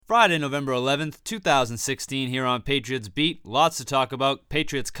Friday, November 11th, 2016, here on Patriots Beat. Lots to talk about.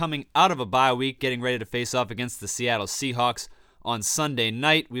 Patriots coming out of a bye week, getting ready to face off against the Seattle Seahawks on Sunday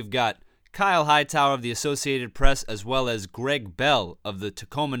night. We've got Kyle Hightower of the Associated Press, as well as Gregg Bell of the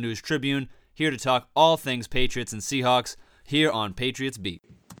Tacoma News-Tribune, here to talk all things Patriots and Seahawks here on Patriots Beat.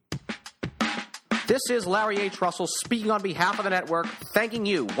 This is Larry H. Russell speaking on behalf of the network, thanking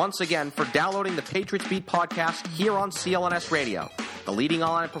you once again for downloading the Patriots Beat podcast here on CLNS Radio, the leading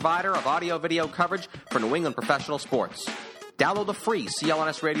online provider of audio-video coverage for New England professional sports. Download the free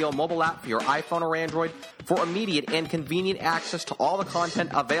CLNS Radio mobile app for your iPhone or Android for immediate and convenient access to all the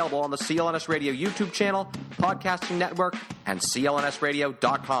content available on the CLNS Radio YouTube channel, podcasting network, and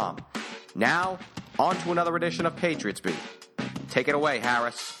clnsradio.com. Now, on to another edition of Patriots Beat. Take it away,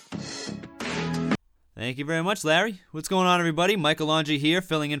 Harris. Thank you very much, Larry. What's going on, everybody? Michael Longi here,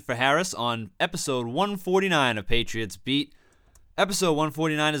 filling in for Harris on episode 149 of Patriots Beat. Episode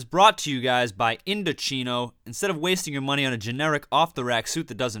 149 is brought to you guys by Indochino. Instead of wasting your money on a generic off-the-rack suit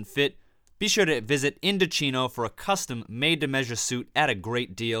that doesn't fit, be sure to visit Indochino for a custom made-to-measure suit at a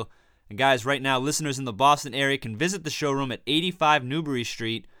great deal. And guys, right now, listeners in the Boston area can visit the showroom at 85 Newbury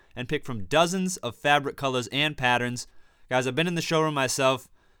Street and pick from dozens of fabric colors and patterns. Guys, I've been in the showroom myself,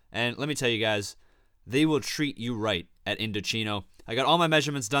 and let me tell you guys, they will treat you right at Indochino. I got all my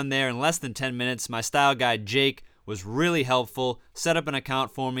measurements done there in less than 10 minutes. My style guy, Jake, was really helpful, set up an account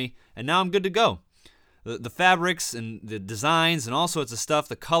for me, and now I'm good to go. The fabrics and the designs and all sorts of stuff,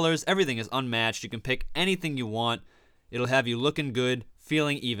 the colors, everything is unmatched. You can pick anything you want. It'll have you looking good,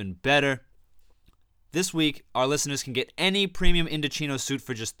 feeling even better. This week, our listeners can get any premium Indochino suit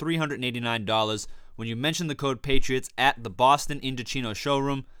for just $389 when you mention the code PATRIOTS at the Boston Indochino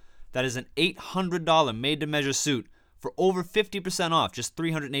showroom. That is an $800 made-to-measure suit for over 50% off, just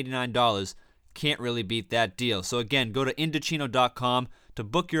 $389. Can't really beat that deal. So again, go to Indochino.com to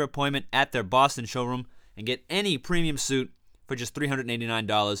book your appointment at their Boston showroom and get any premium suit for just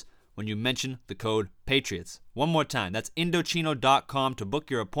 $389 when you mention the code PATRIOTS. One more time, that's Indochino.com to book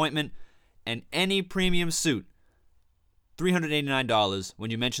your appointment and any premium suit, $389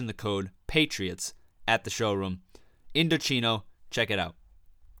 when you mention the code PATRIOTS at the showroom. Indochino, check it out.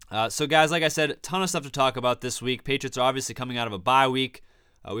 So guys, like I said, a ton of stuff to talk about this week. Patriots are obviously coming out of a bye week.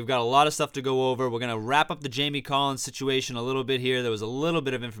 We've got a lot of stuff to go over. We're going to wrap up the Jamie Collins situation a little bit here. There was a little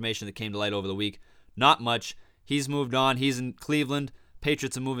bit of information that came to light over the week. Not much. He's moved on. He's in Cleveland.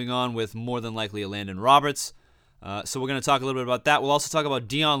 Patriots are moving on with more than likely a Landon Roberts. So we're going to talk a little bit about that. We'll also talk about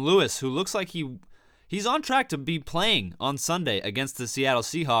Dion Lewis, who looks like he's on track to be playing on Sunday against the Seattle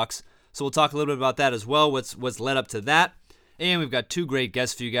Seahawks. So we'll talk a little bit about that as well, what's led up to that. And we've got two great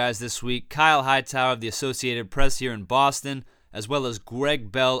guests for you guys this week. Kyle Hightower of the Associated Press here in Boston, as well as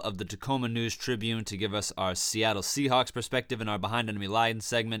Gregg Bell of the Tacoma News-Tribune to give us our Seattle Seahawks perspective in our Behind Enemy Lines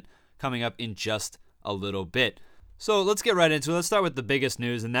segment coming up in just a little bit. So let's get right into it. Let's start with the biggest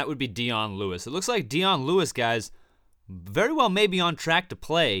news, and that would be Dion Lewis. It looks like Dion Lewis, guys, very well may be on track to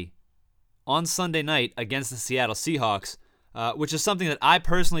play on Sunday night against the Seattle Seahawks, which is something that I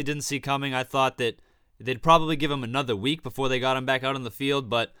personally didn't see coming. I thought that they'd probably give him another week before they got him back out on the field,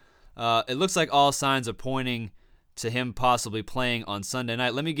 but it looks like all signs are pointing to him possibly playing on Sunday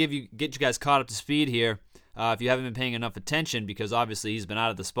night. Let me get you guys caught up to speed here if you haven't been paying enough attention, because obviously he's been out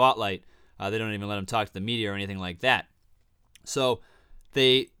of the spotlight. They don't even let him talk to the media or anything like that. So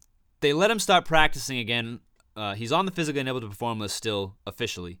they let him start practicing again. He's on the physically unable to perform list still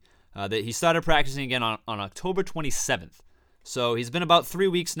officially. He started practicing again on October 27th. So he's been about 3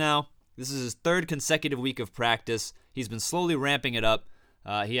 weeks now. This is his third consecutive week of practice. He's been slowly ramping it up.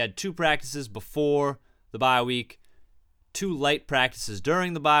 He had 2 practices before the bye week, 2 light practices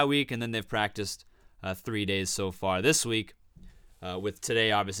during the bye week, and then they've practiced 3 days so far this week, with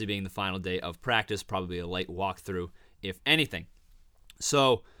today obviously being the final day of practice, probably a light walkthrough, if anything.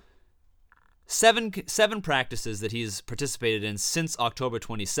 So, seven practices that he's participated in since October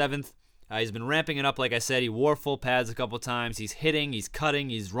 27th. He's been ramping it up, like I said. He wore full pads a couple times. He's hitting, he's cutting,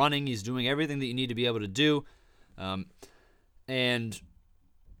 he's running, he's doing everything that you need to be able to do. And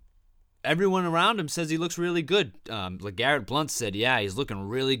everyone around him says he looks really good. Like Garrett Blunt said, yeah, he's looking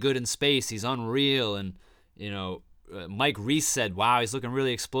really good in space. He's unreal. And, Mike Reese said, wow, he's looking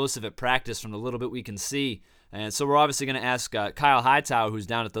really explosive at practice from the little bit we can see. And so we're obviously going to ask Kyle Hightower, who's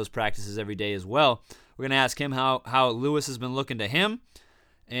down at those practices every day as well. We're going to ask him how Lewis has been looking to him.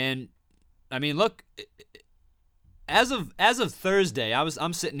 And I mean, look, as of Thursday,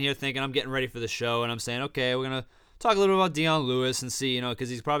 I'm sitting here thinking, I'm getting ready for the show, and I'm saying, okay, we're gonna talk a little bit about Dion Lewis and see, because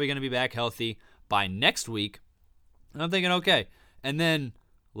he's probably gonna be back healthy by next week. And I'm thinking, okay. And then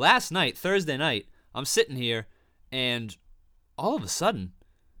last night, Thursday night, I'm sitting here, and all of a sudden,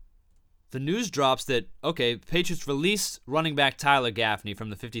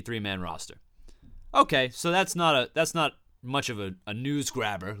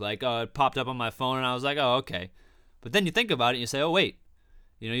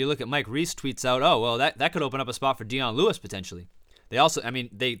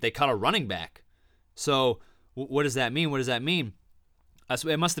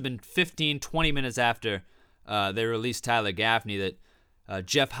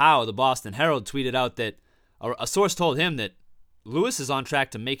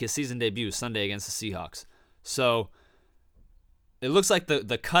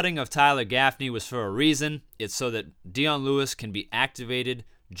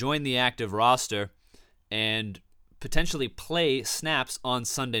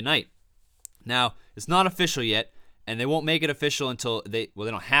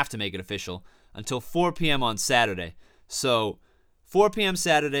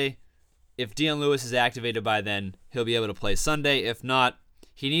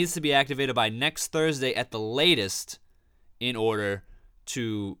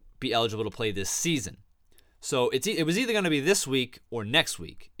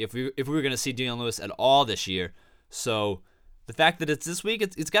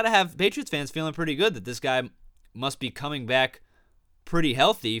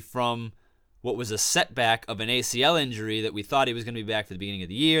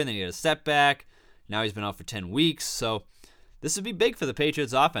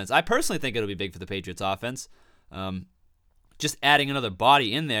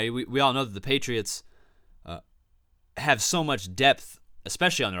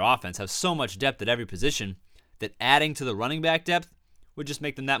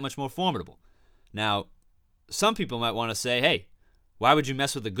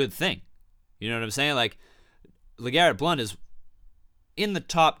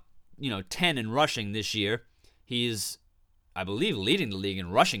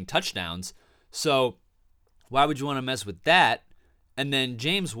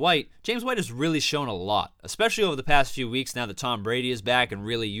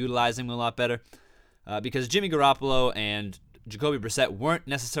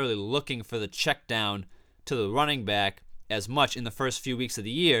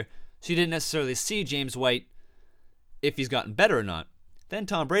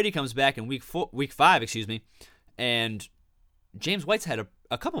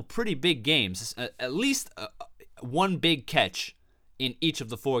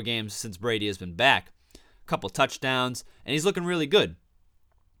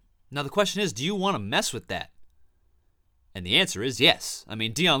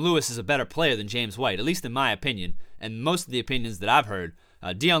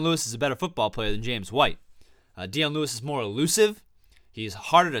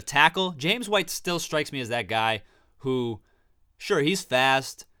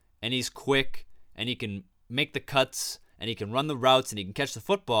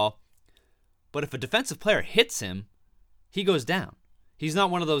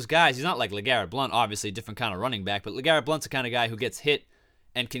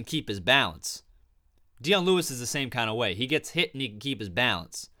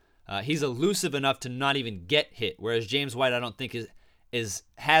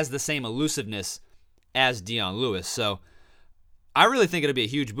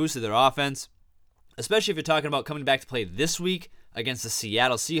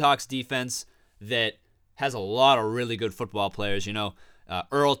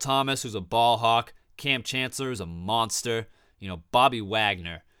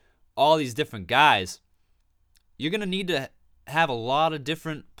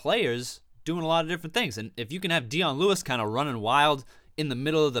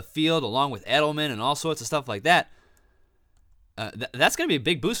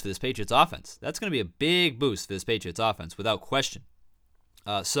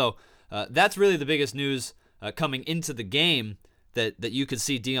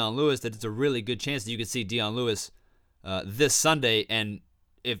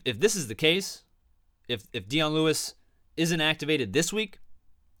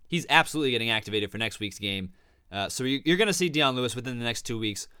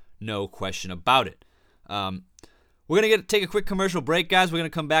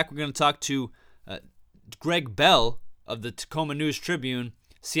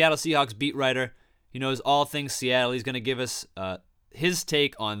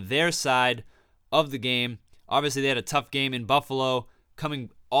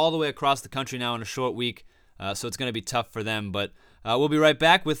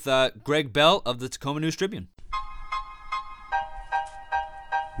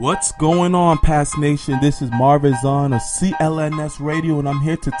 What's going on, Pats Nation? This is Marvin Zahn of CLNS Radio, and I'm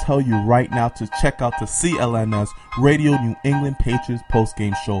here to tell you right now to check out the CLNS Radio New England Patriots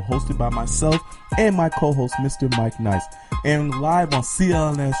postgame show, hosted by myself and my co-host, Mr. Mike Nice, and live on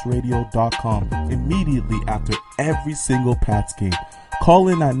CLNSradio.com immediately after every single Pats game. Call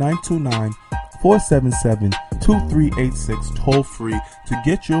in at 929-477-2386 toll free to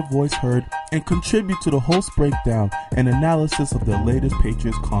get your voice heard and contribute to the host breakdown and analysis of the latest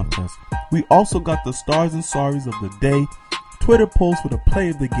Patriots contest. We also got the stars and sorries of the day, Twitter posts for the play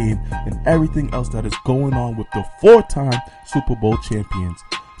of the game, and everything else that is going on with the 4-time Super Bowl champions.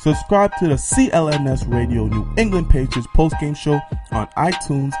 Subscribe to the CLNS Radio New England Patriots postgame show on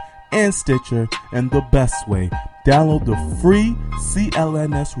iTunes and Stitcher, and the best way, download the free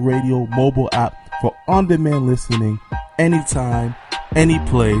CLNS Radio mobile app for on-demand listening anytime, any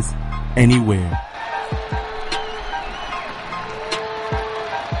place, anywhere.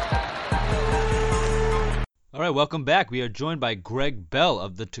 All right, welcome back. We are joined by Gregg Bell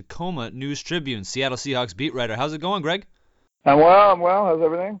of the Tacoma News-Tribune, Seattle Seahawks beat writer. How's it going, Gregg? I'm well. How's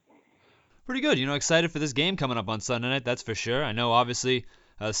everything? Pretty good. Excited for this game coming up on Sunday night, that's for sure. I know, obviously,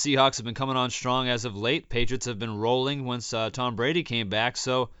 Seahawks have been coming on strong as of late. Patriots have been rolling once Tom Brady came back,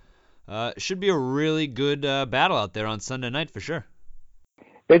 so it should be a really good battle out there on Sunday night for sure.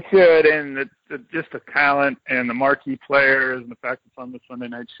 It should, and just the talent and the marquee players and the fact it's on the Sunday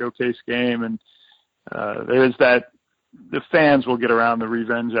night showcase game, and there's that the fans will get around the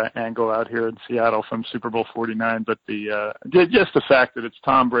revenge angle out here in Seattle from Super Bowl 49, but just the fact that it's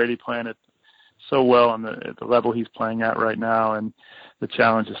Tom Brady playing it so well at the level he's playing at right now, and the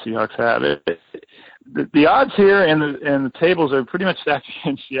challenge the Seahawks have. The odds here and the tables are pretty much stacked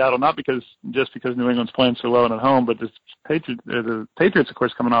against Seattle, not because New England's playing so well and at home, but the Patriots, of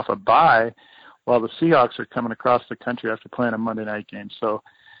course, coming off a bye, while the Seahawks are coming across the country after playing a Monday night game. So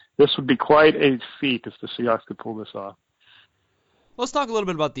this would be quite a feat if the Seahawks could pull this off. Let's talk a little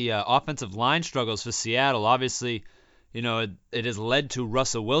bit about the offensive line struggles for Seattle. Obviously, it has led to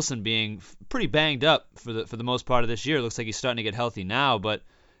Russell Wilson being pretty banged up for the most part of this year. It looks like he's starting to get healthy now, but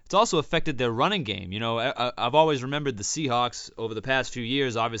it's also affected their running game. I've always remembered the Seahawks over the past few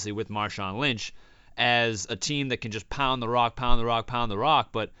years, obviously with Marshawn Lynch, as a team that can just pound the rock,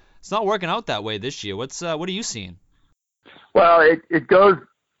 but it's not working out that way this year. What are you seeing? Well, it goes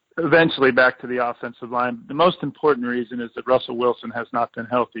eventually back to the offensive line. The most important reason is that Russell Wilson has not been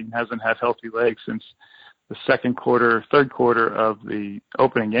healthy and hasn't had healthy legs since the third quarter of the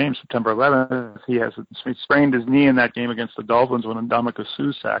opening game, September 11th. He sprained his knee in that game against the Dolphins when Ndamukong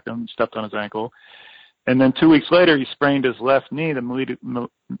Suh sacked him, stepped on his ankle. And then 2 weeks later, he sprained his left knee, the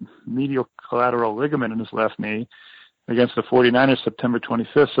medial collateral ligament in his left knee, against the 49ers September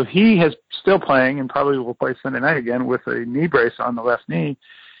 25th. So he is still playing and probably will play Sunday night again with a knee brace on the left knee.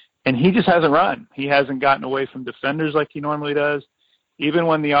 And he just hasn't run. He hasn't gotten away from defenders like he normally does. Even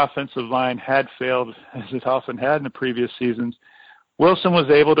when the offensive line had failed, as it often had in the previous seasons, Wilson was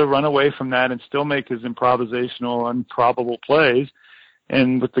able to run away from that and still make his improvisational, improbable plays.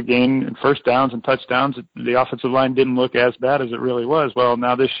 And with the gain in first downs and touchdowns, the offensive line didn't look as bad as it really was. Well,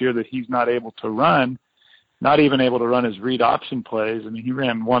 now this year that he's not able to run, not even able to run his read option plays. I mean, he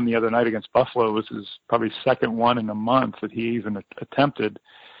ran one the other night against Buffalo. It was his probably second one in a month that he even attempted.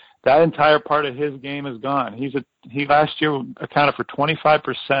 That entire part of his game is gone. He last year accounted for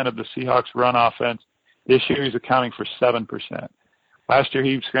 25% of the Seahawks run offense. This year he's accounting for 7%. Last year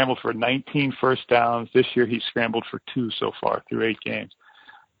he scrambled for 19 first downs. This year he's scrambled for 2 so far through 8 games.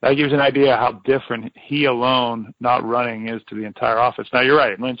 That gives an idea how different he alone not running is to the entire offense. Now you're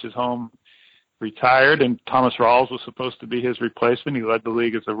right. Lynch is home, retired, and Thomas Rawls was supposed to be his replacement. He led the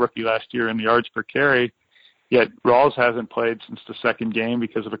league as a rookie last year in the yards per carry. Yet Rawls hasn't played since the second game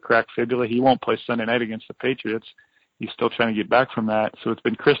because of a cracked fibula. He won't play Sunday night against the Patriots. He's still trying to get back from that. So it's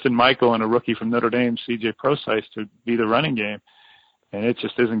been Christian Michael and a rookie from Notre Dame, C.J. Prosise, to be the running game. And it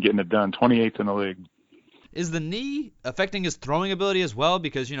just isn't getting it done. 28th in the league. Is the knee affecting his throwing ability as well?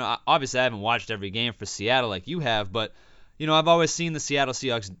 Because, obviously I haven't watched every game for Seattle like you have, but, I've always seen the Seattle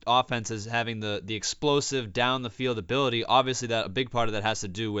Seahawks offense as having the explosive down-the-field ability. Obviously, a big part of that has to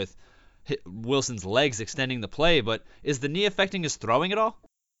do with Wilson's legs extending the play, but is the knee affecting his throwing at all?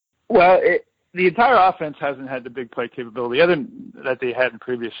 Well, the entire offense hasn't had the big play capability other than that they had in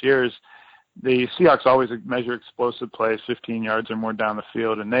previous years. The Seahawks always measure explosive plays 15 yards or more down the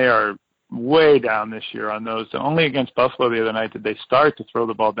field, and they are way down this year on those. Only against Buffalo the other night did they start to throw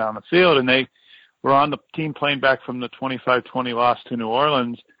the ball down the field, and they were on the team playing back from the 25-20 loss to New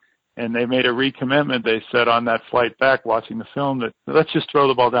Orleans, and they made a recommitment. They said on that flight back, watching the film, that let's just throw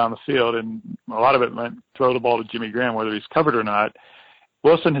the ball down the field. And a lot of it meant throw the ball to Jimmy Graham, whether he's covered or not.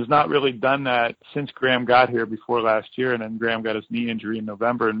 Wilson has not really done that since Graham got here before last year, and then Graham got his knee injury in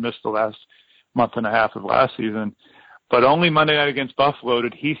November and missed the last month and a half of last season. But only Monday night against Buffalo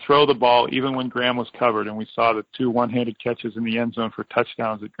did he throw the ball even when Graham was covered, and we saw the 2 one-handed catches in the end zone for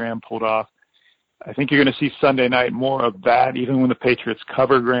touchdowns that Graham pulled off. I think you're going to see Sunday night more of that, even when the Patriots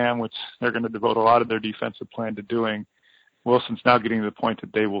cover Graham, which they're going to devote a lot of their defensive plan to doing. Wilson's now getting to the point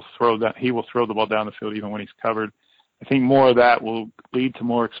that he will throw the ball down the field even when he's covered. I think more of that will lead to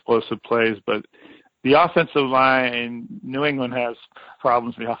more explosive plays, but the offensive line, New England has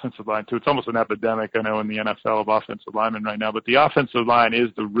problems in the offensive line too. It's almost an epidemic, I know, in the NFL of offensive linemen right now, but the offensive line is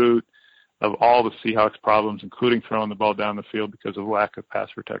the root of all the Seahawks problems, including throwing the ball down the field because of lack of pass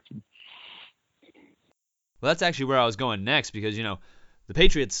protection. Well, that's actually where I was going next because, the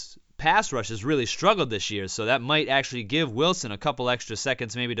Patriots' pass rush has really struggled this year, so that might actually give Wilson a couple extra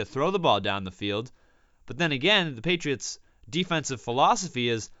seconds maybe to throw the ball down the field. But then again, the Patriots' defensive philosophy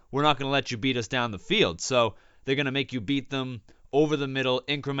is we're not going to let you beat us down the field. So they're going to make you beat them over the middle,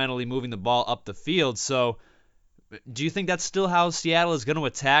 incrementally moving the ball up the field. So do you think that's still how Seattle is going to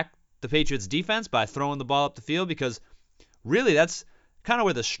attack the Patriots' defense, by throwing the ball up the field? Because really that's kind of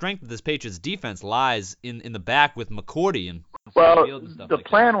where the strength of this Patriots defense lies, in the back with McCourty and stuff the like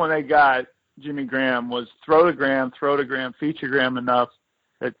plan that. when they got Jimmy Graham was throw to Graham, feature Graham enough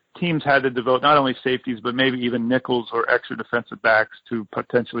that teams had to devote not only safeties but maybe even nickels or extra defensive backs to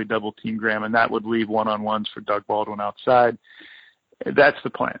potentially double team Graham, and that would leave one-on-ones for Doug Baldwin outside. That's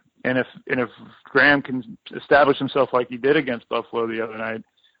the plan. And if Graham can establish himself like he did against Buffalo the other night,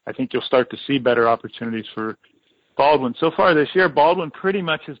 I think you'll start to see better opportunities for Baldwin. So far this year, Baldwin pretty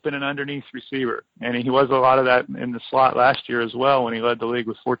much has been an underneath receiver, and he was a lot of that in the slot last year as well when he led the league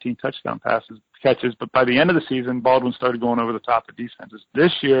with 14 touchdown catches. But by the end of the season, Baldwin started going over the top of defenses.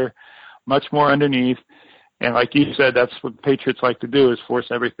 This year, much more underneath, and like you said, that's what the Patriots like to do, is force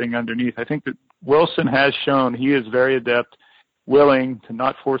everything underneath. I think that Wilson has shown he is very adept, willing to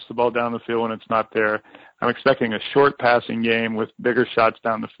not force the ball down the field when it's not there. I'm expecting a short passing game with bigger shots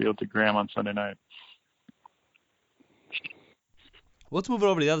down the field to Graham on Sunday night. Let's move it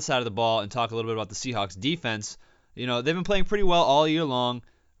over to the other side of the ball and talk a little bit about the Seahawks defense. They've been playing pretty well all year long.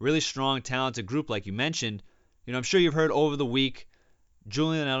 Really strong, talented group, like you mentioned. I'm sure you've heard over the week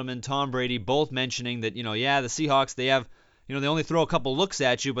Julian Edelman, Tom Brady, both mentioning that, the Seahawks, they have, they only throw a couple looks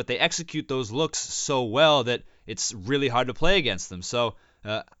at you, but they execute those looks so well that it's really hard to play against them. So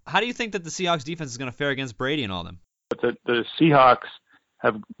how do you think that the Seahawks defense is going to fare against Brady and all them? But the Seahawks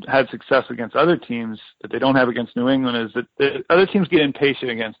have had success against other teams that they don't have against New England is that the other teams get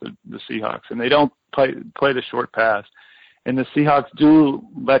impatient against the Seahawks, and they don't play the short pass. And the Seahawks do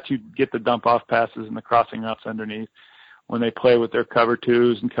let you get the dump-off passes and the crossing routes underneath when they play with their cover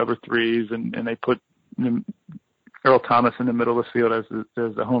twos and cover threes, and they put Earl Thomas in the middle of the field as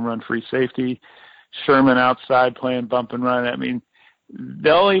the home run free safety, Sherman outside playing bump and run. I mean,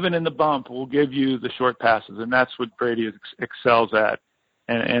 they'll even in the bump will give you the short passes, and that's what Brady excels at.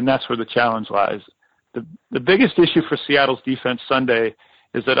 And that's where the challenge lies. The biggest issue for Seattle's defense Sunday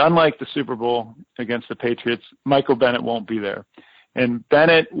is that unlike the Super Bowl against the Patriots, Michael Bennett won't be there. And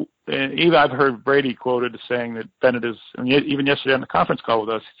Bennett, even I've heard Brady quoted as saying that Bennett is, and even yesterday on the conference call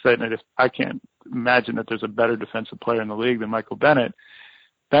with us, he said that I can't imagine that there's a better defensive player in the league than Michael Bennett.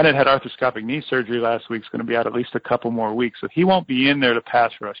 Bennett had arthroscopic knee surgery last week. He's going to be out at least a couple more weeks, so he won't be in there to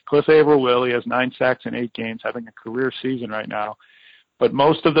pass rush. Cliff Averill will. He has 9 sacks in 8 games, having a career season right now. But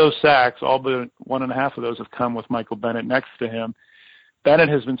most of those sacks, all but 1.5 of those, have come with Michael Bennett next to him. Bennett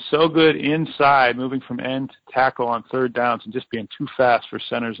has been so good inside, moving from end to tackle on third downs and just being too fast for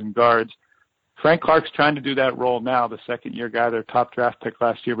centers and guards. Frank Clark's trying to do that role now, the second-year guy, their top draft pick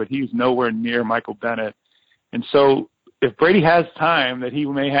last year, but he's nowhere near Michael Bennett. And so if Brady has time, that he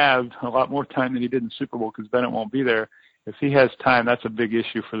may have a lot more time than he did in the Super Bowl because Bennett won't be there. If he has time, that's a big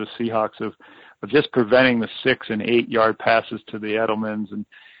issue for the Seahawks of just preventing the 6 and 8 yard passes to the Edelmans. And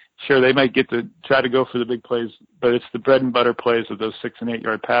sure, they might get to try to go for the big plays, but it's the bread and butter plays of those 6 and 8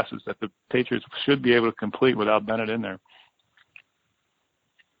 yard passes that the Patriots should be able to complete without Bennett in there.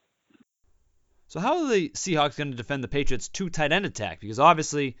 So how are the Seahawks going to defend the Patriots' 2 tight end attack? Because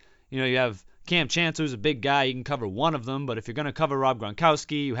obviously, you have Cam Chancellor, who's a big guy. You can cover one of them, but if you're going to cover Rob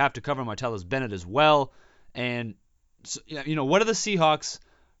Gronkowski, you have to cover Martellus Bennett as well. And so, what are the Seahawks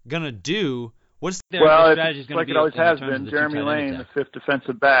going to do? What's their strategy going to be? Well, it's like it always has been. Jeremy Lane, the 5th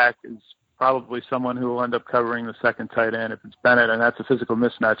defensive back, is probably someone who will end up covering the 2nd tight end if it's Bennett, and that's a physical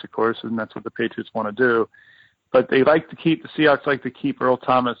mismatch, of course, and that's what the Patriots want to do. But the Seahawks like to keep Earl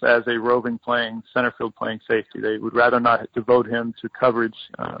Thomas as a roving center field playing safety. They would rather not devote him to coverage,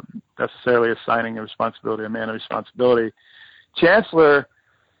 necessarily assigning a man of responsibility. Chancellor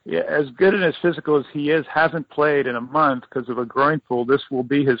yeah, as good and as physical as he is, hasn't played in a month because of a groin pull. This will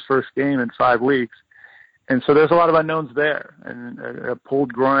be his first game in 5 weeks. And so there's a lot of unknowns there. And a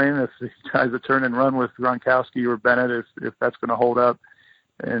pulled groin, if he tries to turn and run with Gronkowski or Bennett, if that's going to hold up.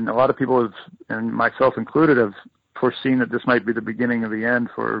 And a lot of people have, and myself included, have foreseen that this might be the beginning of the end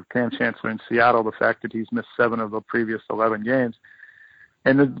for Cam Chancellor in Seattle, the fact that he's missed 7 of the previous 11 games.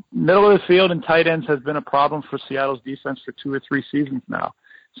 And the middle of the field and tight ends has been a problem for Seattle's defense for 2 or 3 seasons now.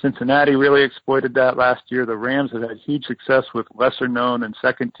 Cincinnati really exploited that last year. The Rams have had huge success with lesser-known and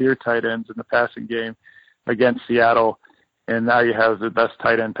second-tier tight ends in the passing game against Seattle, and now you have the best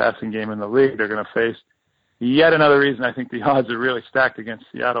tight end passing game in the league they're going to face. Yet another reason I think the odds are really stacked against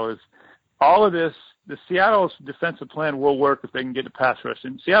Seattle is all of this. The Seattle's defensive plan will work if they can get to pass rush.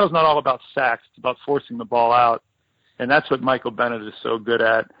 And Seattle's not all about sacks. It's about forcing the ball out, and that's what Michael Bennett is so good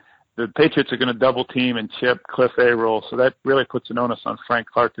at. The Patriots are going to double team and chip Cliff A-roll, so that really puts an onus on Frank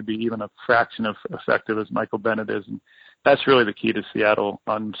Clark to be even a fraction of effective as Michael Bennett is. And that's really the key to Seattle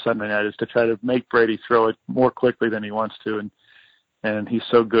on Sunday night, is to try to make Brady throw it more quickly than he wants to. And he's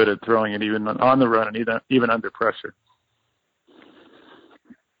so good at throwing it even on the run and even under pressure.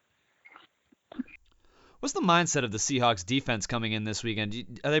 What's the mindset of the Seahawks defense coming in this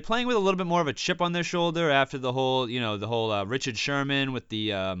weekend? Are they playing with a little bit more of a chip on their shoulder after the whole Richard Sherman with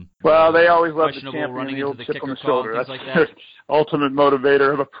the well, they always love the questionable running champion, the into old the chip kicker on the call, shoulder. things That's like their that? ultimate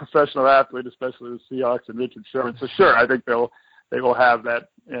motivator of a professional athlete, especially the Seahawks and Richard Sherman. So sure, I think they will have that,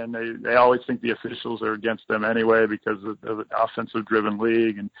 and they always think the officials are against them anyway because of the offensive-driven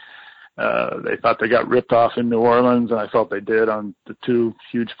league, and they thought they got ripped off in New Orleans, and I felt they did on the 2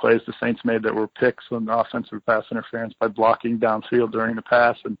 huge plays the Saints made that were picks on the offensive pass interference by blocking downfield during the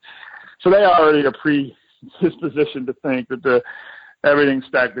pass. And so they already are predispositioned to think that everything's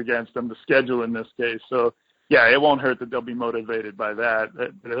stacked against them, the schedule in this case. So, yeah, it won't hurt that they'll be motivated by that.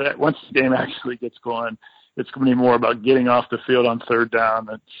 Once the game actually gets going, it's going to be more about getting off the field on third down.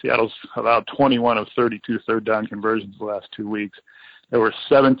 Seattle's allowed 21 of 32 third down conversions the last 2 weeks. There were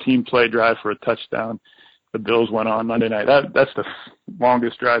 17-play drive for a touchdown. The Bills went on Monday night. That's the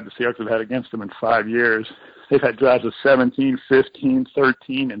longest drive the Seahawks have had against them in 5 years. They've had drives of 17, 15,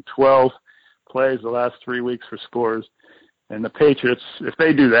 13, and 12 plays the last 3 weeks for scores. And the Patriots, if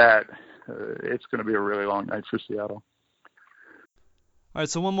they do that, it's going to be a really long night for Seattle. All right,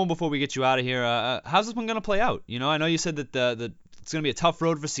 so one more before we get you out of here. How's this one going to play out? I know you said that it's going to be a tough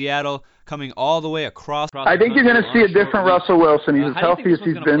road for Seattle, coming all the way across. I think you're going to see a different Russell Wilson. He's as healthy as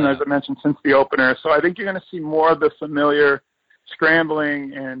he's been, as I mentioned, since the opener. So I think you're going to see more of the familiar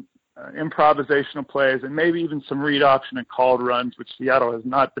scrambling and improvisational plays, and maybe even some read option and called runs, which Seattle has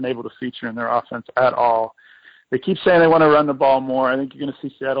not been able to feature in their offense at all. They keep saying they want to run the ball more. I think you're going to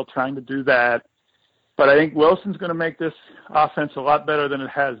see Seattle trying to do that. But I think Wilson's going to make this offense a lot better than it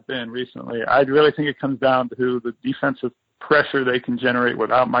has been recently. I really think it comes down to the defensive pressure they can generate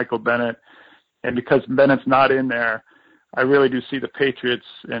without Michael Bennett. And because Bennett's not in there, I really do see the Patriots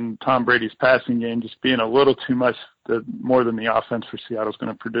and Tom Brady's passing game just being a little too much more than the offense for Seattle's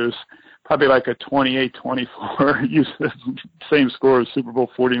going to produce. Probably like a 28-24, use the same score as Super Bowl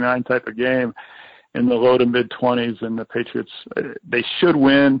 49 type of game in the low to mid-20s. And the Patriots, they should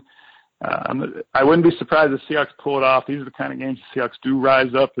win. I wouldn't be surprised if Seahawks pull it off. These are the kind of games the Seahawks do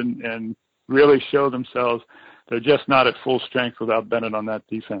rise up and really show themselves. They're just not at full strength without Bennett on that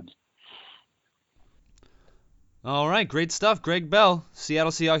defense. All right, great stuff. Gregg Bell,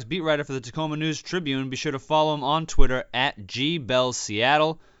 Seattle Seahawks beat writer for the Tacoma News Tribune. Be sure to follow him on Twitter at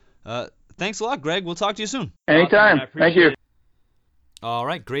GBellSeattle. Thanks a lot, Gregg. We'll talk to you soon. Anytime. Thank you. All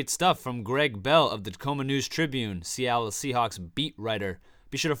right, great stuff from Gregg Bell of the Tacoma News Tribune, Seattle Seahawks beat writer.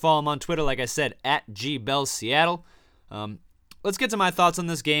 Be sure to follow him on Twitter, like I said, at GBellSeattle. Let's get to my thoughts on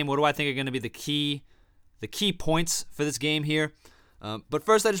this game. What do I think are going to be the key points for this game here? But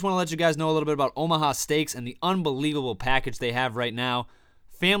first, I just want to let you guys know a little bit about Omaha Steaks and the unbelievable package they have right now.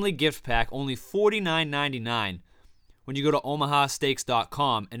 Family gift pack, only $49.99 when you go to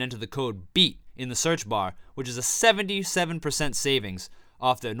omahasteaks.com and enter the code BEAT in the search bar, which is a 77% savings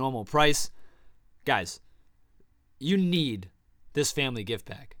off their normal price. Guys, you need this family gift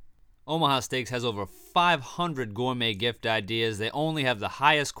pack. Omaha Steaks has over 500 gourmet gift ideas. They only have the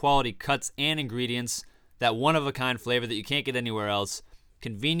highest quality cuts and ingredients, that one-of-a-kind flavor that you can't get anywhere else.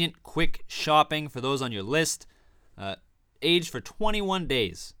 Convenient, quick shopping for those on your list. Aged for 21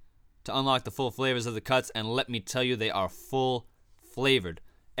 days to unlock the full flavors of the cuts, and let me tell you, they are full-flavored.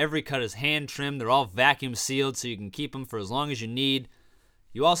 Every cut is hand-trimmed. They're all vacuum-sealed so you can keep them for as long as you need.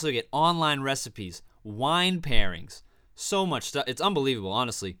 You also get online recipes, wine pairings, so much stuff. It's unbelievable,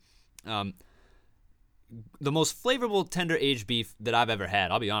 honestly. the most flavorful tender aged beef that I've ever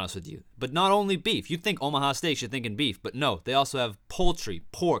had, I'll be honest with you. But not only beef. You'd think Omaha Steaks, you're thinking beef. But no, they also have poultry,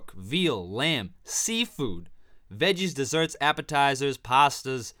 pork, veal, lamb, seafood, veggies, desserts, appetizers,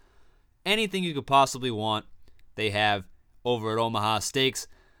 pastas, anything you could possibly want, they have over at Omaha Steaks.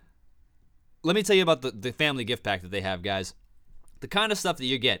 Let me tell you about the family gift pack that they have, guys. The kind of stuff that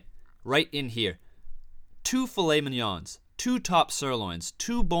you get right in here. 2 filet mignons, 2 top sirloins,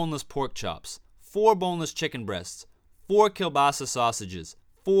 2 boneless pork chops, 4 boneless chicken breasts, 4 kielbasa sausages,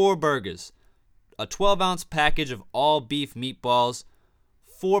 4 burgers, a 12-ounce package of all beef meatballs,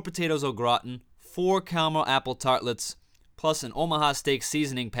 4 potatoes au gratin, 4 caramel apple tartlets, plus an Omaha Steak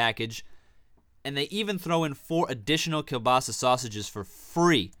seasoning package, and they even throw in 4 additional kielbasa sausages for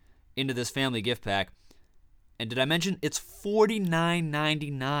free into this family gift pack. And did I mention it's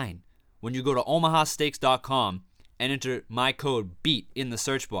 $49.99 when you go to omahasteaks.com and enter my code BEAT in the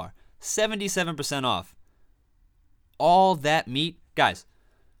search bar. 77% off. All that meat. Guys,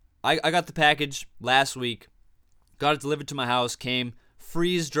 I got the package last week. Got it delivered to my house. Came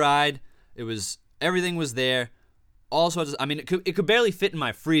freeze-dried. Everything was there. All sorts of, it could barely fit in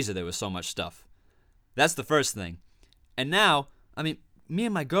my freezer. There was so much stuff. That's the first thing. And now, me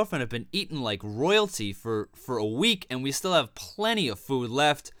and my girlfriend have been eating like royalty for a week, and we still have plenty of food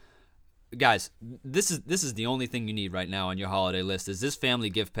left. Guys, this is the only thing you need right now on your holiday list is this family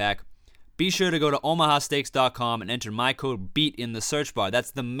gift pack. Be sure to go to omahasteaks.com and enter my code BEAT in the search bar.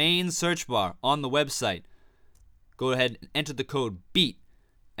 That's the main search bar on the website. Go ahead and enter the code BEAT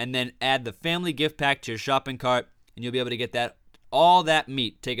and then add the family gift pack to your shopping cart, and you'll be able to get all that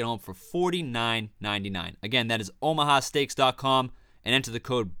meat taken home for $49.99. Again, that is omahasteaks.com and enter the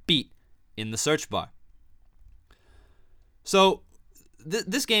code BEAT in the search bar. So,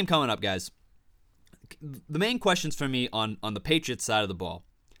 this game coming up, guys, the main questions for me on the Patriots side of the ball,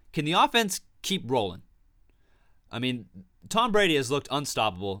 can the offense keep rolling? Tom Brady has looked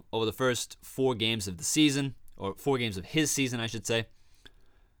unstoppable over the first 4 games of the season, or 4 games of his season, I should say.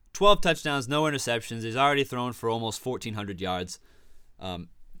 12 touchdowns, no interceptions. He's already thrown for almost 1,400 yards. Can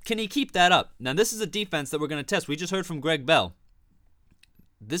he keep that up? Now, this is a defense that we're going to test. We just heard from Gregg Bell.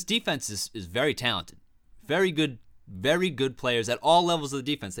 This defense is very talented. Very good players at all levels of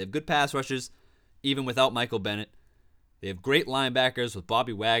the defense. They have good pass rushers, even without Michael Bennett. They have great linebackers with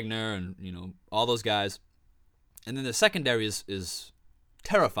Bobby Wagner and all those guys. And then the secondary is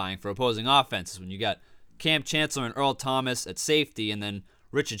terrifying for opposing offenses when you got Cam Chancellor and Earl Thomas at safety, and then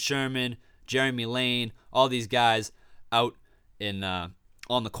Richard Sherman, Jeremy Lane, all these guys out in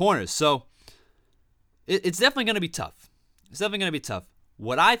on the corners. So it's definitely going to be tough. It's definitely going to be tough.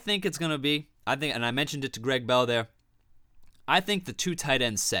 What I think it's going to be, and I mentioned it to Gregg Bell there, I think the 2 tight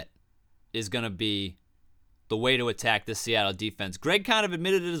end set is going to be the way to attack this Seattle defense. Gregg kind of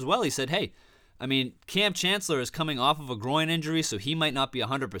admitted it as well. He said, hey, Cam Chancellor is coming off of a groin injury, so he might not be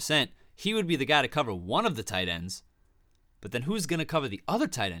 100%. He would be the guy to cover one of the tight ends. But then who's going to cover the other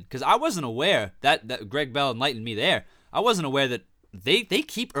tight end? Because I wasn't aware, that Gregg Bell enlightened me there. I wasn't aware that they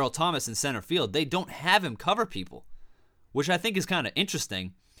keep Earl Thomas in center field. They don't have him cover people, which I think is kind of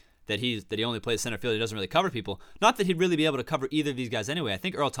interesting that he only plays center field. He doesn't really cover people. Not that he'd really be able to cover either of these guys anyway. I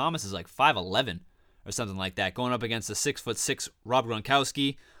think Earl Thomas is like 5'11", or something like that, going up against a 6'6" Rob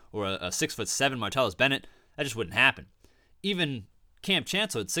Gronkowski or a 6'7" Martellus Bennett. That just wouldn't happen. Even Cam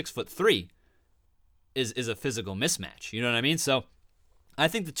Chancellor at 6'3" is a physical mismatch. You know what I mean? So I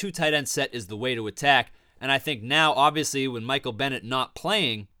think the 2 tight end set is the way to attack. And I think now, obviously, with Michael Bennett not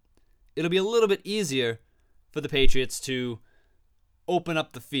playing, it'll be a little bit easier for the Patriots to open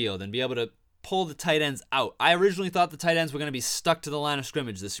up the field and be able to pull the tight ends out. I originally thought the tight ends were going to be stuck to the line of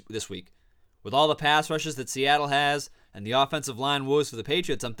scrimmage this week. With all the pass rushes that Seattle has and the offensive line woes for the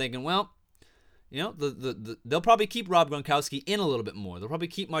Patriots, I'm thinking, well, they'll probably keep Rob Gronkowski in a little bit more. They'll probably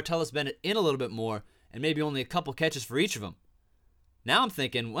keep Martellus Bennett in a little bit more, and maybe only a couple catches for each of them. Now I'm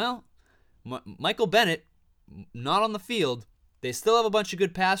thinking, well, Michael Bennett, not on the field. They still have a bunch of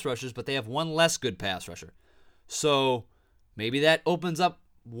good pass rushers, but they have one less good pass rusher. So maybe that opens up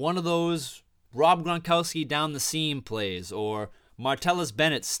one of those Rob Gronkowski down the seam plays, or Martellus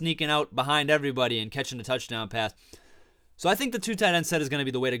Bennett sneaking out behind everybody and catching a touchdown pass. So I think the 2 tight end set is going to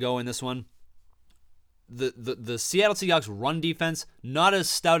be the way to go in this one. The Seattle Seahawks run defense, not as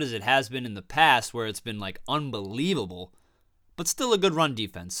stout as it has been in the past, where it's been like unbelievable, but still a good run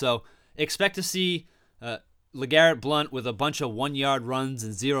defense. So expect to see LeGarrette Blount with a bunch of 1-yard runs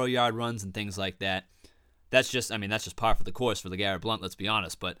and 0-yard runs and things like that. That's just par for the course for LeGarrette Blount, let's be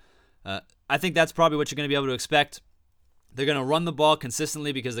honest. But I think that's probably what you're going to be able to expect. They're going to run the ball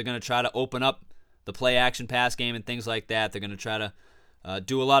consistently because they're going to try to open up the play-action pass game and things like that. They're going to try to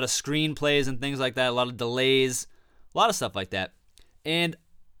do a lot of screen plays and things like that, a lot of delays, a lot of stuff like that. And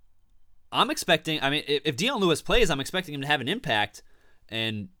I'm expecting, if Dion Lewis plays, I'm expecting him to have an impact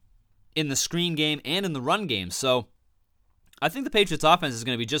and in the screen game and in the run game. So I think the Patriots offense is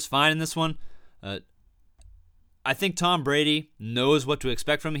going to be just fine in this one. I think Tom Brady knows what to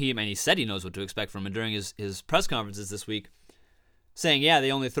expect from him, and he said he knows what to expect from him during his press conferences this week, saying, yeah,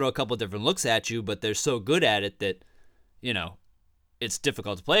 they only throw a couple different looks at you, but they're so good at it that, it's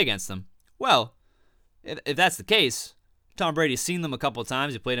difficult to play against them. Well, if that's the case, Tom Brady's seen them a couple of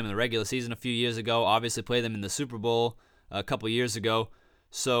times. He played them in the regular season a few years ago, obviously played them in the Super Bowl a couple of years ago.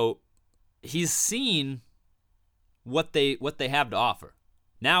 So he's seen what they have to offer.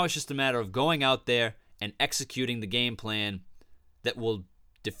 Now it's just a matter of going out there and executing the game plan that will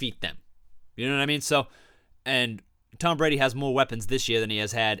defeat them. You know what I mean? So, and Tom Brady has more weapons this year than he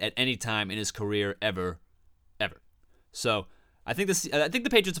has had at any time in his career ever. So I think the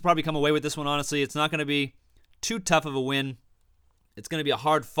Patriots will probably come away with this one, honestly. It's not going to be too tough of a win. It's going to be a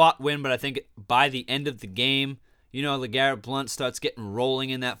hard-fought win, but I think by the end of the game, LeGarrette Blount starts getting rolling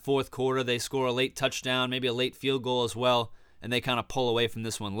in that fourth quarter. They score a late touchdown, maybe a late field goal as well, and they kind of pull away from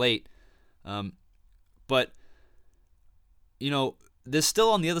this one late. But, there's still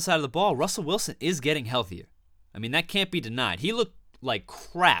on the other side of the ball, Russell Wilson is getting healthier. That can't be denied. He looked like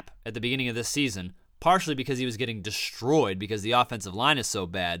crap at the beginning of this season, partially because he was getting destroyed because the offensive line is so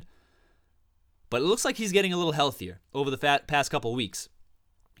bad. But it looks like he's getting a little healthier over the past couple weeks.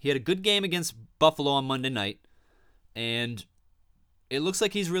 He had a good game against Buffalo on Monday night, and it looks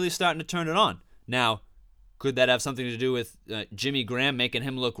like he's really starting to turn it on. Now, could that have something to do with Jimmy Graham making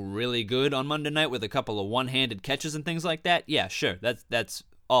him look really good on Monday night with a couple of one-handed catches and things like that? Yeah, sure. That's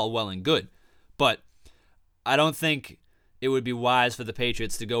all well and good. But I don't think it would be wise for the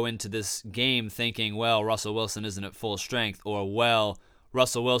Patriots to go into this game thinking, well, Russell Wilson isn't at full strength, or, well,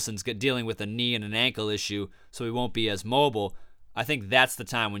 Russell Wilson's dealing with a knee and an ankle issue, so he won't be as mobile. I think that's the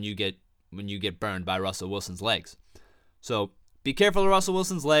time when you get burned by Russell Wilson's legs. So be careful of Russell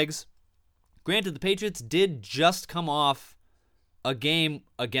Wilson's legs. Granted, the Patriots did just come off a game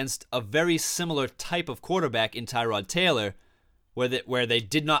against a very similar type of quarterback in Tyrod Taylor, where they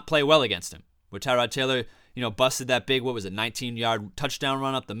did not play well against him. Where Tyrod Taylor, busted that big, 19-yard touchdown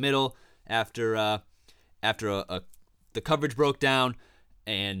run up the middle after the coverage broke down,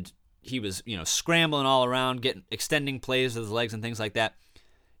 and he was, scrambling all around, extending plays with his legs and things like that.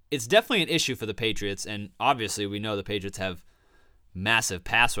 It's definitely an issue for the Patriots, and obviously we know the Patriots have massive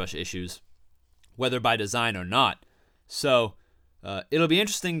pass rush issues, whether by design or not. So it'll be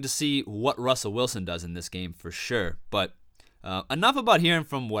interesting to see what Russell Wilson does in this game for sure. But enough about hearing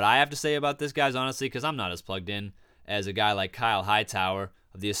from what I have to say about this, guys, honestly, because I'm not as plugged in as a guy like Kyle Hightower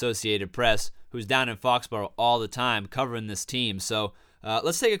of the Associated Press, who's down in Foxborough all the time covering this team. So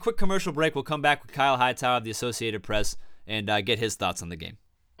let's take a quick commercial break. We'll come back with Kyle Hightower of the Associated Press and get his thoughts on the game.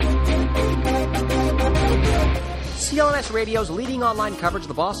 CLNS Radio's leading online coverage of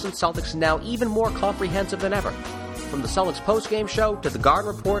the Boston Celtics is now even more comprehensive than ever. From the Celtics postgame show to the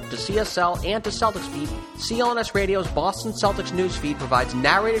Garden Report to CSL and to Celtics Beat, CLNS Radio's Boston Celtics newsfeed provides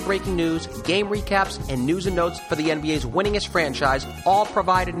narrated breaking news, game recaps, and news and notes for the NBA's winningest franchise, all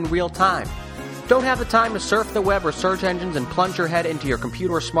provided in real time. Don't have the time to surf the web or search engines and plunge your head into your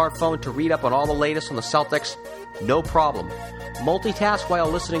computer or smartphone to read up on all the latest on the Celtics? No problem. Multitask while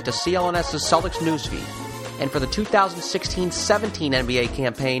listening to CLNS's Celtics newsfeed. And for the 2016-17 NBA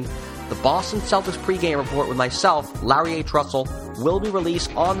campaign, the Boston Celtics pregame report with myself, Larry H. Russell, will be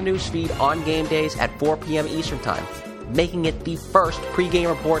released on the newsfeed on game days at 4 p.m. Eastern Time, making it the first pregame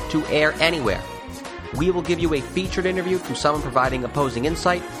report to air anywhere. We will give you a featured interview from someone providing opposing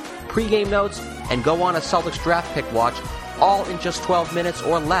insight, pregame notes, and go on a Celtics draft pick watch, all in just 12 minutes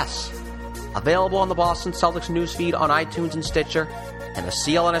or less. Available on the Boston Celtics newsfeed on iTunes and Stitcher, and the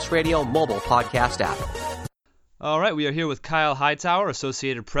CLNS Radio mobile podcast app. All right, we are here with Kyle Hightower,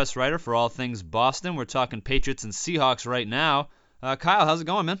 Associated Press writer for all things Boston. We're talking Patriots and Seahawks right now. Kyle, how's it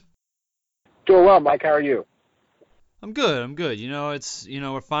going, man? Doing well, Mike. How are you? I'm good.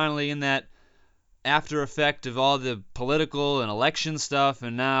 We're finally in that after effect of all the political and election stuff,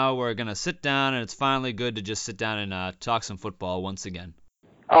 and now we're going to sit down, and it's finally good to just sit down and talk some football once again.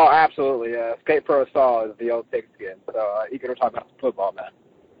 Oh, absolutely. Skate for us all, as the old pigskin. So eager to talk about some football, man.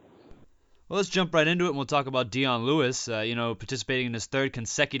 Well, let's jump right into it, and we'll talk about Dion Lewis, participating in his third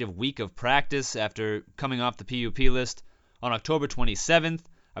consecutive week of practice after coming off the PUP list on October 27th.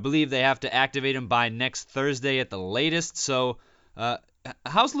 I believe they have to activate him by next Thursday at the latest. So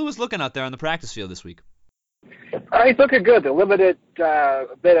how's Lewis looking out there on the practice field this week? He's looking good. The limited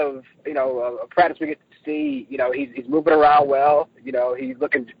bit of practice we get to see, he's moving around well. He's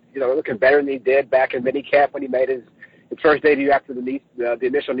looking better than he did back in minicamp when he made his first debut after the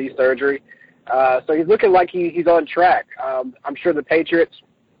initial knee surgery. So he's looking like he's on track. I'm sure the Patriots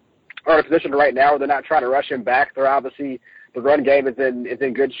are in a position right now where they're not trying to rush him back. They're obviously, the run game is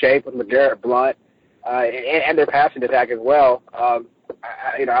in good shape with LeGarrette Blount and their passing attack as well, out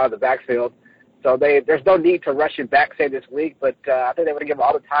of the backfield. So there's no need to rush him back, say, this week, but I think they want to give him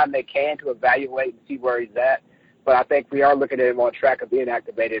all the time they can to evaluate and see where he's at. But I think we are looking at him on track of being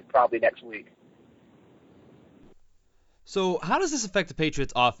activated probably next week. So how does this affect the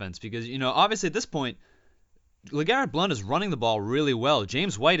Patriots' offense? Because, obviously at this point, LeGarrette Blount is running the ball really well.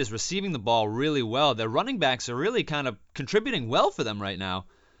 James White is receiving the ball really well. Their running backs are really kind of contributing well for them right now.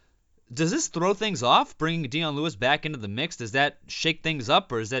 Does this throw things off, bringing Dion Lewis back into the mix? Does that shake things up,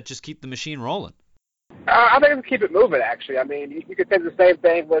 or does that just keep the machine rolling? I think it'll keep it moving, actually. I mean, you could say the same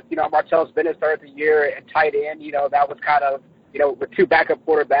thing with, Martellus Bennett started the year at tight end. That was kind of, with two backup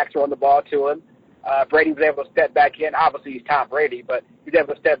quarterbacks throwing the ball to him. Brady was able to step back in. Obviously, he's Tom Brady, but he was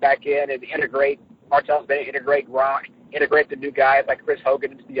able to step back in and integrate Martellus Bennett, integrate Gronk, integrate the new guys like Chris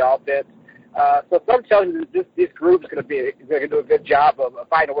Hogan into the offense. So some tell you this group is going to do a good job of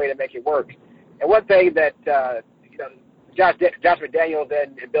finding a way to make it work. And one thing that Josh McDaniels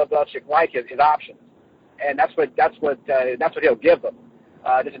and Bill Belichick like is options, and that's what he'll give them.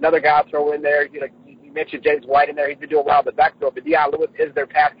 There's another guy I'll throw in there. You mentioned James White in there. He's been doing well in the backfield, but Dion Lewis is their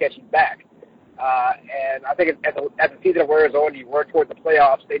pass catching back. And I think as the season wears on, you work toward the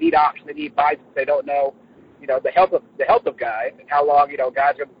playoffs. They need options. They need buys. They don't know. The health of guys and how long,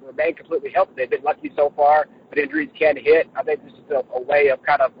 guys are going to remain completely healthy. They've been lucky so far, but injuries can hit. I think this is a way of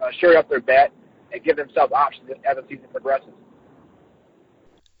kind of shoring up their bet and give themselves options as the season progresses.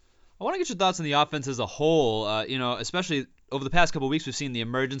 I want to get your thoughts on the offense as a whole. Especially over the past couple of weeks, we've seen the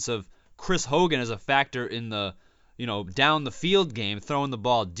emergence of Chris Hogan as a factor in the, down the field game, throwing the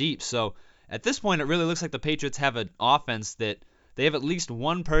ball deep. So at this point, it really looks like the Patriots have an offense that they have at least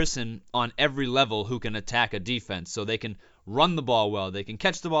one person on every level who can attack a defense. So they can run the ball well. They can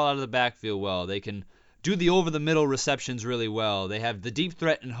catch the ball out of the backfield well. They can do the over-the-middle receptions really well. They have the deep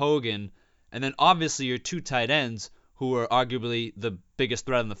threat in Hogan. And then obviously your two tight ends who are arguably the biggest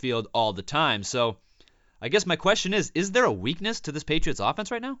threat on the field all the time. So I guess my question is there a weakness to this Patriots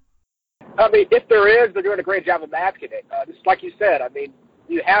offense right now? I mean, if there is, they're doing a great job of masking it. Just like you said, I mean,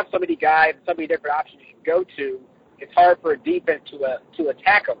 you have so many guys, so many different options you can go to. It's hard for a defense to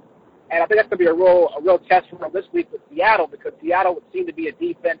attack them. And I think that's going to be a real test for them this week with Seattle, because Seattle would seem to be a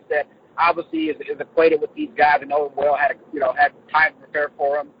defense that obviously is acquainted with these guys and know them well, had time to prepare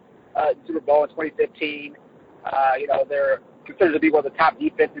for them. Super Bowl in 2015. They're considered to be one of the top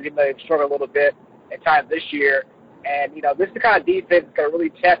defenses, even though they've struggled a little bit at times this year. And, this is the kind of defense that's going to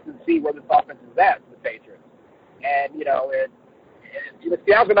really test and see where this offense is at for the Patriots. And,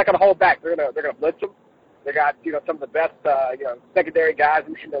 Seattle's not going to hold back. They're going to blitz them. They got, some of the best, secondary guys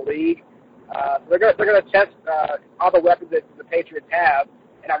in the league. So they're going to test all the weapons that the Patriots have.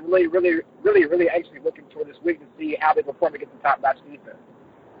 And I'm really, really, really, really anxiously looking toward this week to see how they perform against the top-notch defense.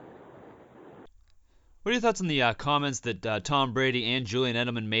 What are your thoughts on the comments that Tom Brady and Julian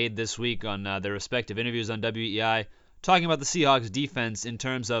Edelman made this week on their respective interviews on WEI, talking about the Seahawks defense in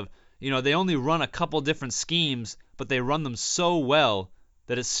terms of, they only run a couple different schemes, but they run them so well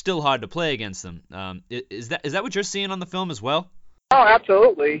that it's still hard to play against them. Is that what you're seeing on the film as well? Oh,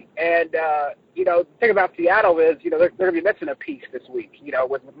 absolutely. And, the thing about Seattle is, they're going to be missing a piece this week,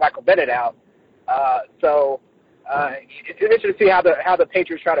 with Michael Bennett out. It's interesting to see how the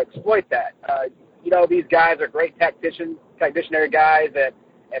Patriots try to exploit that. These guys are great technicianary guys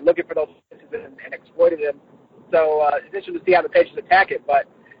and looking for those and exploiting them. So it's interesting to see how the Patriots attack it. But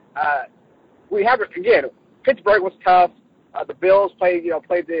we have, again, Pittsburgh was tough. The Bills played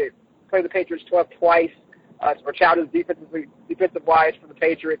the Patriots twice. Or challenged defensive-wise for the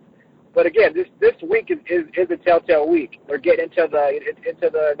Patriots. But again, this week is a telltale week. They're getting into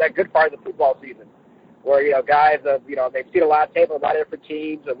that good part of the football season, where guys have they've seen a lot of tape, a lot of different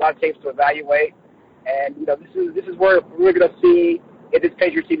teams, a lot of tapes to evaluate, and this is where we're going to see if this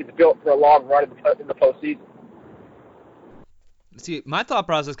Patriots team is built for a long run in the postseason. See, my thought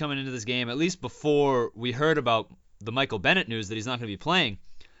process coming into this game, at least before we heard about the Michael Bennett news that he's not going to be playing,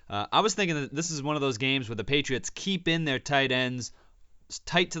 I was thinking that this is one of those games where the Patriots keep in their tight ends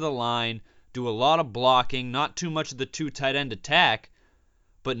tight to the line, do a lot of blocking, not too much of the two tight end attack.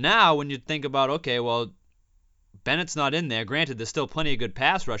 But now when you think about, okay, well, Bennett's not in there. Granted, there's still plenty of good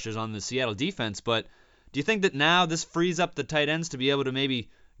pass rushers on the Seattle defense, but do you think that now this frees up the tight ends to be able to maybe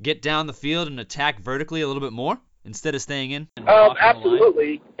get down the field and attack vertically a little bit more instead of staying in?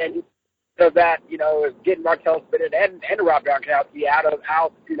 Absolutely. And of that, is getting Martellus Bennett and Rob Gronkowski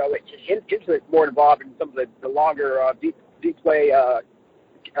into more involved in some of the longer deep plays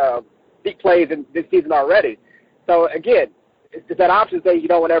in this season already. So again, it's that option that you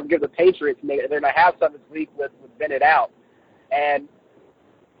don't want to ever give the Patriots, and they're going to have some this week with Bennett out. And,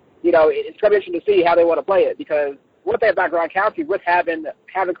 it's going to be interesting to see how they want to play it, because one thing about Gronkowski with having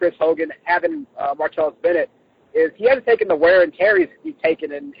Chris Hogan, having Martellus Bennett, is he hasn't taken the wear and tear he's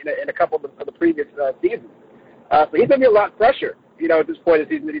taken in a couple of the previous seasons. So he's going to be a lot fresher, at this point of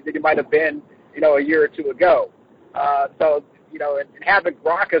the season than he might have been, a year or two ago. So, and having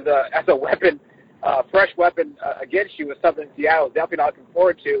Gronk as a weapon, fresh weapon against you is something Seattle is definitely not looking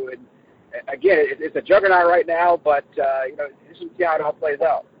forward to. And again, it's a juggernaut right now, but you should see how it all plays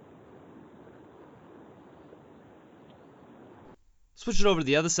out. Switch it over to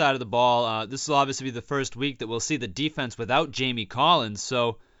the other side of the ball. This will obviously be the first week that we'll see the defense without Jamie Collins.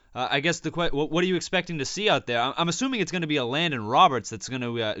 So I guess what are you expecting to see out there? I'm assuming it's going to be a Landon Roberts that's going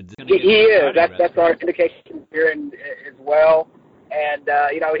to. He is. That's our indication here as well. And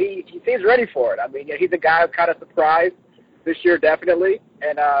he seems ready for it. I mean, he's a guy who's kind of surprised this year, definitely.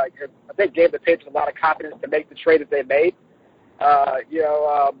 And I think gave the Patriots a lot of confidence to make the trade that they made.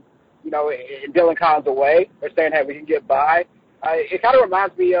 In Dylan Collins away, they're saying, hey, we can get by. It kind of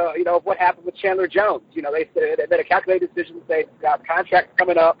reminds me, of what happened with Chandler Jones. They made a calculated decision to say, got contracts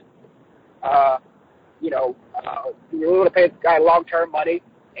coming up. We want to pay this guy long-term money,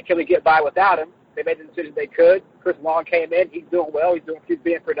 and can we get by without him? They made the decision they could. Chris Long came in. He's doing well. He's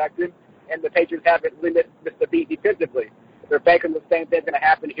being productive, and the Patriots haven't really missed a beat defensively. They're banking the same thing's going to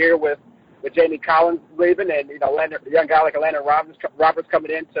happen here with Jamie Collins leaving, and a young guy like Landon Roberts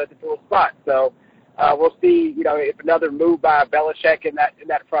coming in to fill a spot. So. We'll see, if another move by Belichick in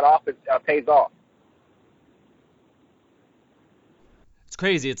that front office pays off. It's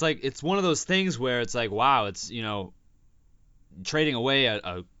crazy. It's one of those things where it's like, wow, it's trading away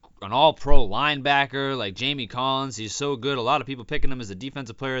an all-pro linebacker like Jamie Collins. He's so good. A lot of people picking him as a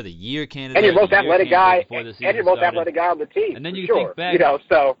defensive player of the year candidate. And your most athletic guy, athletic guy on the team. And then you think back,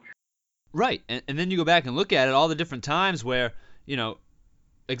 so. Right, and then you go back and look at it, all the different times where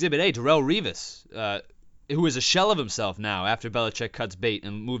Exhibit A, Darrelle Revis, who is a shell of himself now after Belichick cuts bait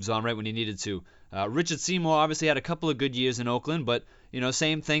and moves on right when he needed to. Richard Seymour obviously had a couple of good years in Oakland, but,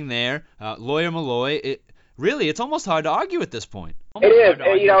 same thing there. Lawyer Malloy, it's almost hard to argue at this point. It is,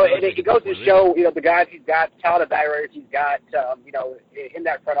 it goes to show, the guys he's got, talent evaluators he's got, in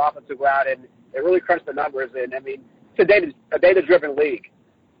that front office to go out and they really crunch the numbers. And, I mean, it's a data-driven league.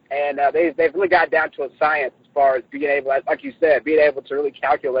 And they've really got down to a science as far as being able, like you said, being able to really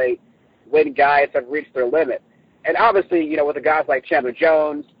calculate when guys have reached their limit. And obviously, with the guys like Chandler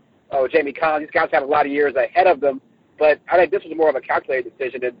Jones, Jamie Collins, these guys have a lot of years ahead of them. But I think this was more of a calculated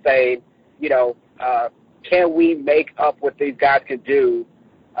decision in saying, can we make up what these guys can do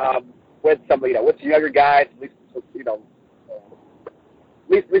with some, with the younger guys, at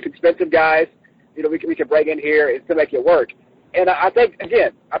least expensive guys, we can bring in here and still make it work. And I think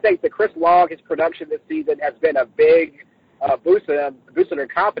that Chris Long, his production this season has been a big boost in their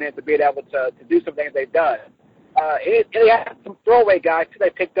confidence of being able to do some things they've done. And they have some throwaway guys too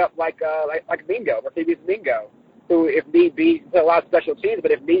they picked up like Mingo, Mercedes Mingo, who if need be, a lot of special teams,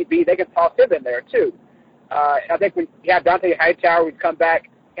 but if need be, they can toss him in there too. I think we have Dante Hightower, who's come back,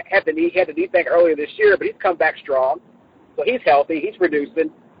 had the knee thing earlier this year, but he's come back strong, so he's healthy, he's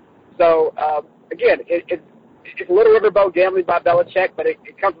producing. So again, it's a little riverboat gambling by Belichick, but it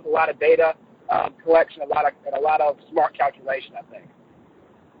comes with a lot of data collection, a lot of smart calculation, I think.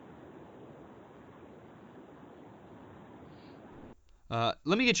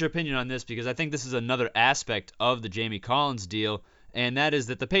 Let me get your opinion on this, because I think this is another aspect of the Jamie Collins deal, and that is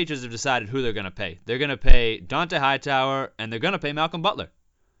that the Patriots have decided who they're going to pay. They're going to pay Dante Hightower, and they're going to pay Malcolm Butler.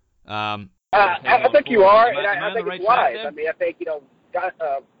 I think you are, and I think it's wise. I mean, I think,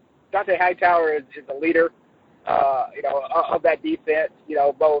 Dante Hightower is a leader, of that defense,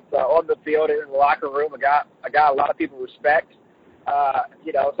 both on the field and in the locker room, a guy a lot of people respect. So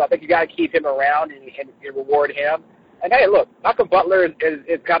I think you got to keep him around and reward him. And hey, look, Malcolm Butler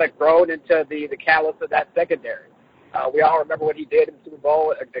is kind of grown into the callus of that secondary. We all remember what he did in the Super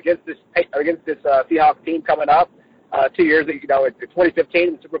Bowl against this Seahawks team coming up 2 years ago, in 2015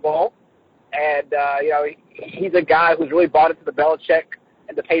 in the Super Bowl. And he's a guy who's really bought into the Belichick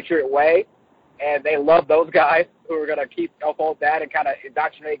and the Patriot way. And they love those guys who are going to keep uphold that and kind of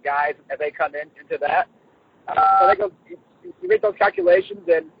indoctrinate guys as they come into that. So they go, you make those calculations,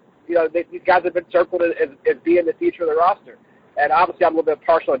 and these guys have been circled as being the future of the roster. And obviously, I'm a little bit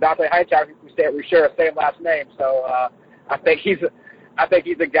partial to Dante Hightower. We share the same last name, so I think he's I think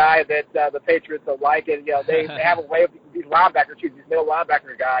he's a guy that the Patriots will like, and they have a way of these linebackers, these middle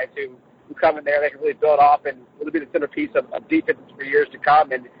linebacker guys who come in there. They can really build off and really be the centerpiece of defenses for years to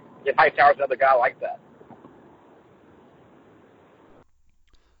come. And Hightower's another guy like that.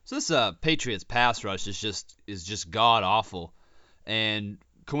 So this Patriots pass rush is just god awful, and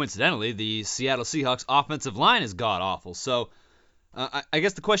coincidentally, the Seattle Seahawks offensive line is god awful. So I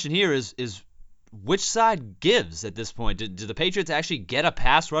guess the question here is which side gives at this point? Do the Patriots actually get a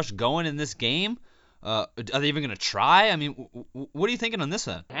pass rush going in this game? Are they even going to try? I mean, what are you thinking on this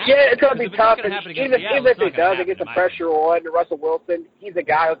end? Yeah, it's going to be tough. Even if it does, it gets some pressure on Russell Wilson. He's a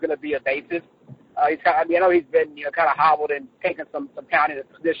guy who's going to be evasive. I know he's been kind of hobbled and taking some pounding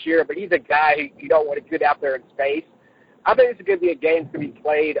this year, but he's a guy who you don't want to get out there in space. I think this is going to be a game that's going to be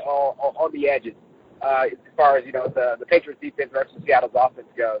played on the edges as far as the Patriots defense versus Seattle's offense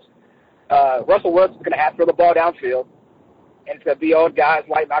goes. Russell Wilson's going to have to throw the ball downfield, and it's going to be old guys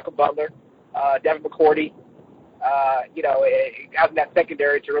like Malcolm Butler, Devin McCourty, guys in that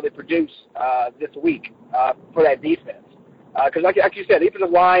secondary to really produce this week for that defense. Because like you said, the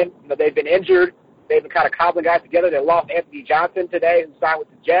defensive line, they've been injured. They've been kind of cobbling guys together. They lost Anthony Johnson today and signed with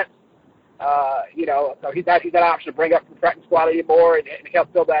the Jets. So he's not an option to bring up from the practice squad anymore and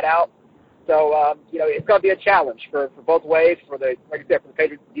help fill that out. So, it's going to be a challenge for both ways, for the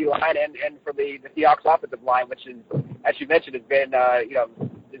Patriots D line and for the Seahawks offensive line, which is, as you mentioned, has been,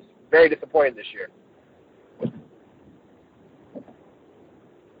 is very disappointing this year.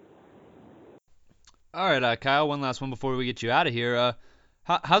 All right, Kyle, one last one before we get you out of here.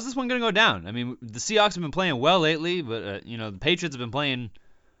 How's this one going to go down? I mean, the Seahawks have been playing well lately, but, the Patriots have been playing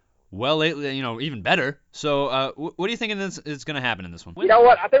well lately, even better. So what do you think is going to happen in this one? You know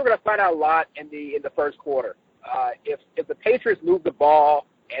what? I think we're going to find out a lot in the first quarter. If the Patriots move the ball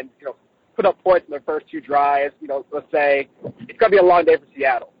and, put up points in their first two drives, let's say, it's going to be a long day for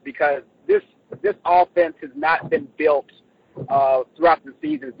Seattle because this offense has not been built throughout the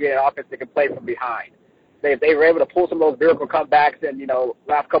season to be an offense that can play from behind. They were able to pull some of those miracle comebacks in,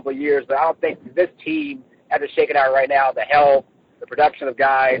 last couple of years, but I don't think this team, as it's shaking out right now, the health, the production of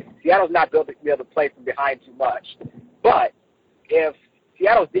guys, Seattle's not built to be able to play from behind too much. But if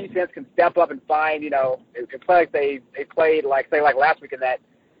Seattle's defense can step up and find, and play like they played like last week in that,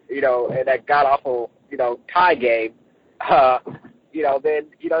 in that god awful, tie game, then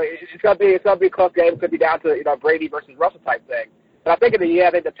it's gonna be a close game. It could be down to Brady versus Russell type thing. But I think I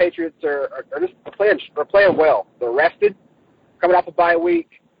think the Patriots are just playing well. They're rested, coming off a bye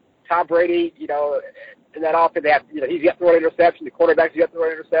week. Tom Brady, in that offense, they have, he's yet to throw an interception. The quarterback's yet to throw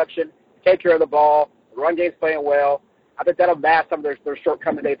an interception. Take care of the ball. The run game's playing well. I think that'll mask some of their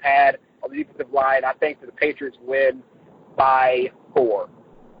shortcomings they've had on the defensive line. I think that the Patriots win by 4.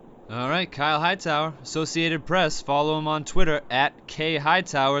 All right, Kyle Hightower, Associated Press. Follow him on Twitter at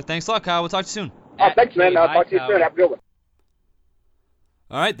 @KHightower. Thanks a lot, Kyle. We'll talk to you soon. Oh, thanks, man. I'll talk to you soon. Have a good one.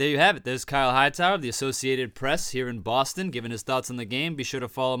 All right, there you have it. There's Kyle Hightower of the Associated Press here in Boston, giving his thoughts on the game. Be sure to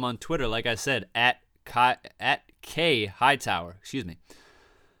follow him on Twitter, like I said, at K Hightower. Excuse me.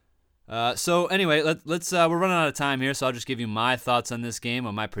 So anyway, let's we're running out of time here, so I'll just give you my thoughts on this game,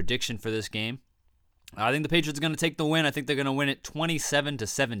 or my prediction for this game. I think the Patriots are going to take the win. I think they're going to win it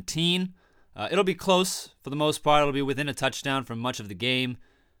 27-17. It'll be close for the most part. It'll be within a touchdown for much of the game.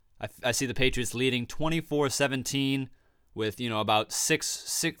 I see the Patriots leading 24-17 with about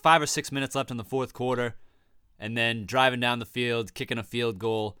 5 or 6 minutes left in the fourth quarter, and then driving down the field, kicking a field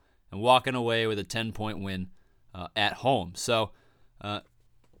goal, and walking away with a 10-point win at home. So,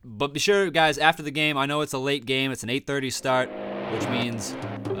 but be sure, guys, after the game, I know it's a late game. It's an 8:30 start, which means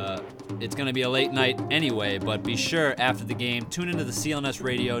it's going to be a late night anyway, but be sure after the game, tune into the CLNS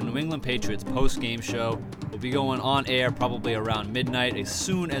Radio New England Patriots post-game show. We'll be going on air probably around midnight. As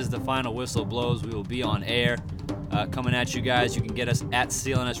soon as the final whistle blows, we will be on air coming at you guys. You can get us at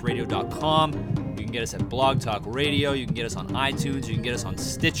clnsradio.com. You can get us at Blog Talk Radio. You can get us on iTunes. You can get us on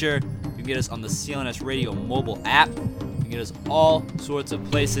Stitcher. You can get us on the CLNS Radio mobile app. You can get us all sorts of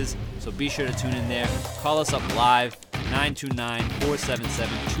places, so be sure to tune in there. Call us up live,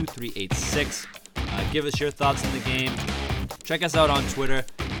 929-477-2386. Give us your thoughts on the game. Check us out on Twitter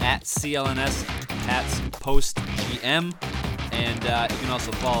at CLNS PatsPostGM. And you can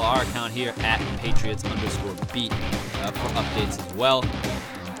also follow our account here at Patriots_beat for updates as well.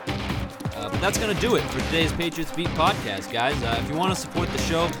 But that's going to do it for today's Patriots Beat podcast, guys. If you want to support the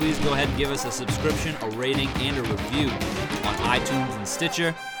show, please go ahead and give us a subscription, a rating, and a review on iTunes and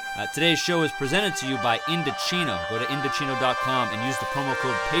Stitcher. Today's show is presented to you by Indochino. Go to Indochino.com and use the promo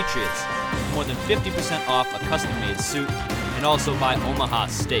code PATRIOTS for more than 50% off a custom-made suit. And and also by Omaha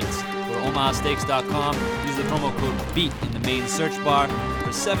Steaks. Go to omahasteaks.com, use the promo code BEAT in the main search bar for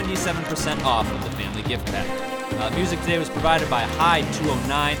 77% off of the family gift pack. Music today was provided by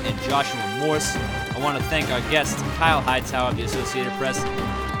High209 and Joshua Morse. I want to thank our guests Kyle Hightower of the Associated Press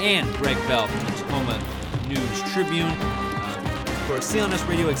and Gregg Bell from the Tacoma News Tribune. For CLNS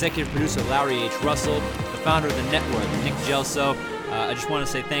Radio executive producer Larry H. Russell, the founder of the network, Nick Gelso, I just want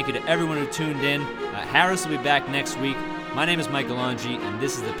to say thank you to everyone who tuned in. Harris will be back next week. My name is Mike Alonji, and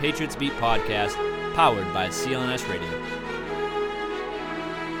this is the Patriots Beat Podcast, powered by CLNS Radio.